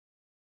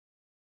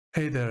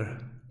Hey there,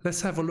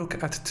 let's have a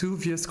look at two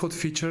VS Code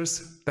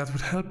features that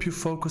would help you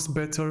focus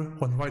better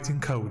when writing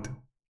code.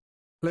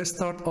 Let's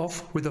start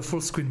off with the full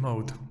screen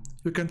mode.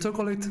 You can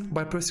toggle it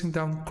by pressing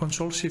down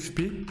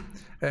Ctrl+Shift+P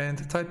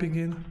and typing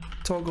in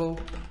toggle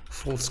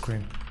full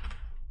screen,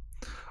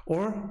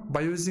 or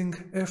by using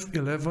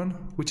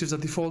F11, which is the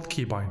default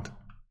keybind.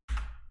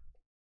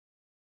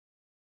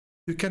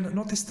 You can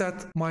notice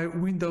that my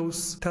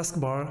Windows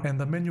taskbar and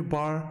the menu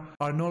bar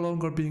are no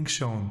longer being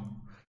shown.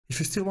 If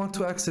you still want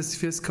to access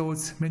VS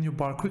Code's menu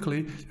bar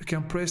quickly, you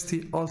can press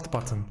the Alt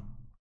button.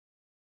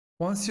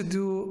 Once you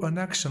do an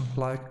action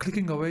like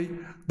clicking away,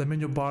 the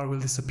menu bar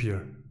will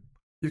disappear.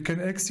 You can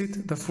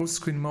exit the full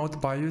screen mode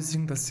by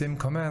using the same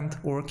command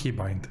or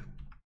keybind.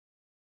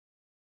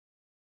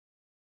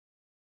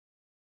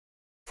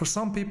 For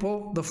some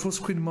people, the full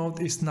screen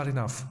mode is not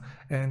enough,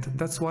 and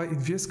that's why in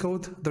VS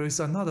Code there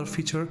is another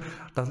feature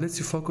that lets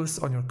you focus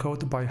on your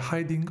code by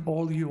hiding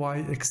all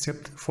UI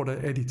except for the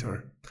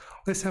editor.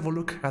 Let's have a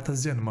look at the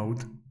Zen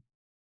mode.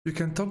 You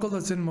can toggle the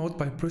Zen mode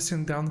by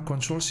pressing down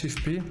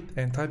Ctrl+Shift+P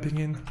and typing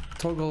in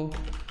toggle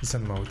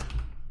Zen mode,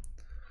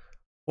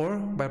 or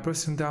by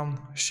pressing down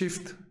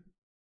Shift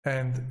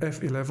and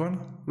F11,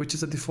 which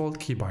is the default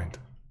keybind.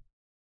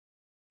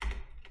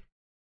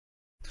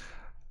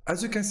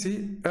 As you can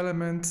see,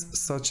 elements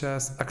such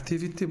as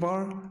activity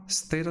bar,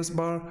 status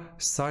bar,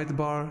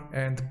 sidebar,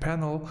 and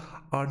panel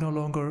are no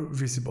longer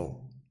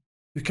visible.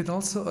 You can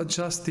also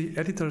adjust the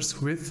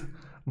editor's width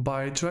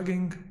by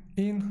dragging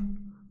in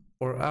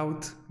or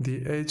out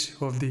the edge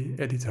of the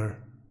editor.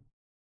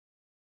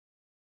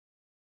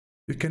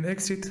 You can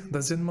exit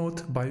the Zen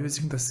mode by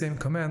using the same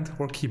command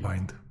or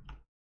keybind.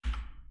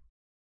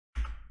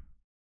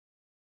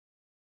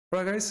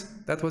 Alright guys,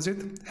 that was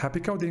it. Happy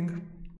coding!